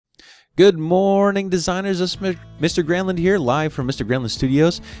Good morning, designers. This is Mr. Granlund here, live from Mr. Granlund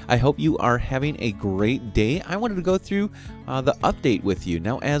Studios. I hope you are having a great day. I wanted to go through the update with you.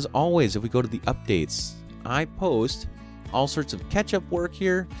 Now, as always, if we go to the updates, I post all sorts of catch-up work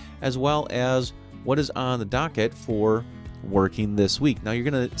here, as well as what is on the docket for working this week. Now,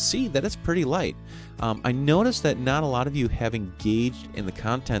 you're going to see that it's pretty light. I noticed that not a lot of you have engaged in the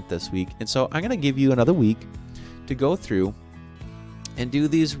content this week, and so I'm going to give you another week to go through and do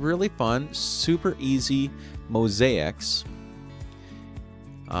these really fun, super easy mosaics,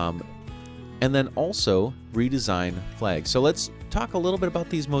 and then also redesign flags. So let's talk a little bit about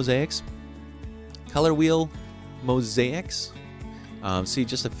these mosaics. Color wheel mosaics. See,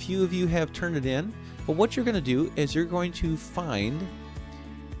 just a few of you have turned it in, but what you're going to do is you're going to find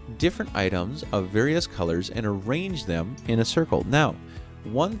different items of various colors and arrange them in a circle. Now,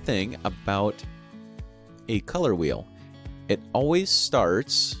 one thing about a color wheel, it always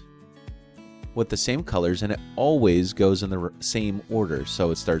starts with the same colors and it always goes in the same order.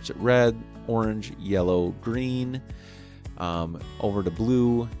 So it starts at red, orange, yellow, green, over to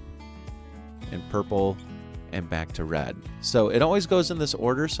blue and purple and back to red. So it always goes in this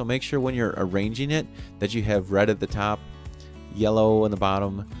order, so make sure when you're arranging it that you have red at the top, yellow on the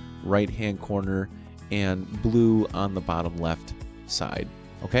bottom right hand corner, and blue on the bottom left side.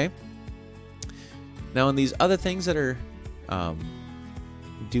 Okay? Now in these other things that are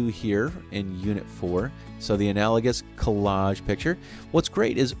do here in Unit 4, so the analogous collage picture, what's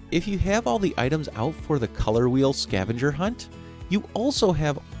great is if you have all the items out for the color wheel scavenger hunt, you also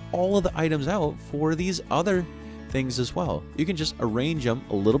have all of the items out for these other things as well. You can just arrange them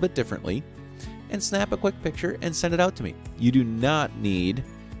a little bit differently and snap a quick picture and send it out to me. You do not need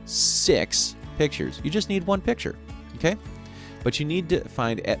 6 pictures. You just need 1 picture, okay? But you need to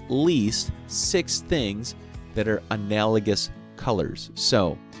find at least 6 things that are analogous colors.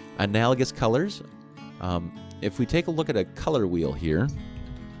 So, analogous colors, if we take a look at a color wheel here,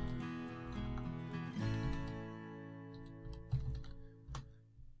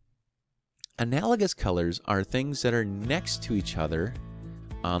 analogous colors are things that are next to each other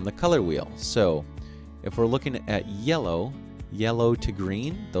on the color wheel. So, if we're looking at yellow to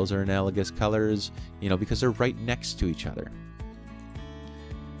green, those are analogous colors, because they're right next to each other.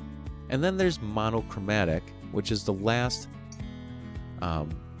 And then there's monochromatic, which is the last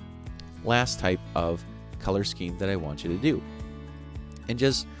type of color scheme that I want you to do. And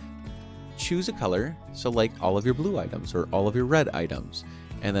just choose a color, so like all of your blue items or all of your red items,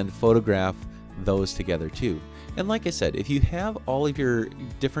 and then photograph those together too. And like I said, if you have all of your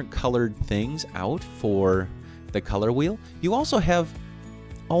different colored things out for the color wheel, you also have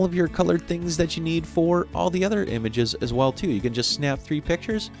all of your colored things that you need for all the other images as well too. You can just snap 3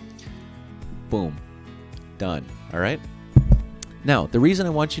 pictures, boom, done. All right. Now, the reason I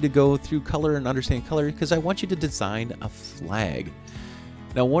want you to go through color and understand color is because I want you to design a flag.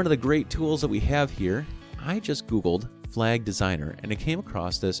 Now, one of the great tools that we have here, I just Googled Flag Designer and I came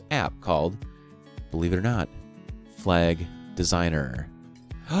across this app called, believe it or not, Flag Designer.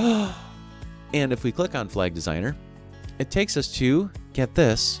 And if we click on Flag Designer, it takes us to, get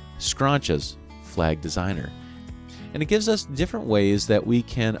this, Scrunch's Flag Designer. And it gives us different ways that we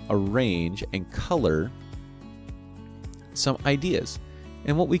can arrange and color some ideas.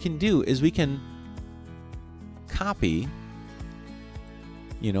 And what we can do is we can copy,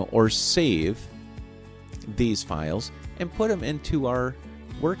 or save these files and put them into our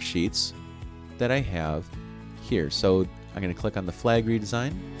worksheets that I have here. So I'm going to click on the flag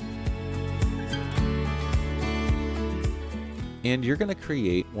redesign. And you're going to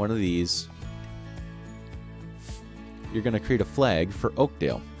create one of these. You're going to create a flag for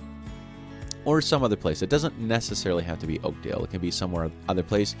Oakdale or some other place. It doesn't necessarily have to be Oakdale. It can be somewhere other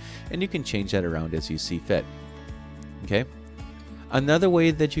place, and you can change that around as you see fit. Okay? Another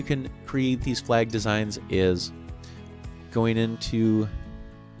way that you can create these flag designs is going into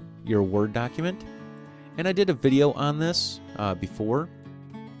your Word document. And I did a video on this before,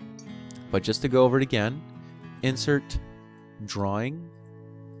 but just to go over it again, insert drawing,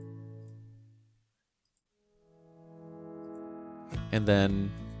 and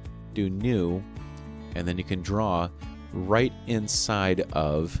then do new, and then you can draw right inside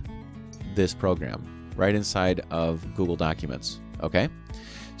of this program, right inside of Google Documents. Okay,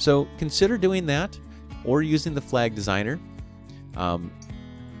 so consider doing that or using the flag designer.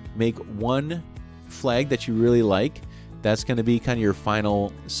 Make one flag that you really like. That's going to be kind of your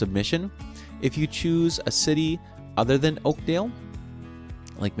final submission. If you choose a city other than Oakdale,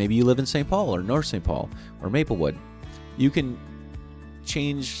 like maybe you live in St. Paul or North St. Paul or Maplewood, you can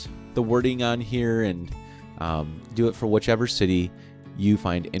change the wording on here and do it for whichever city you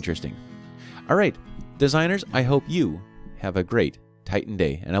find interesting. All right, designers, I hope you have a great Titan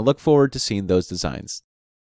day, and I look forward to seeing those designs.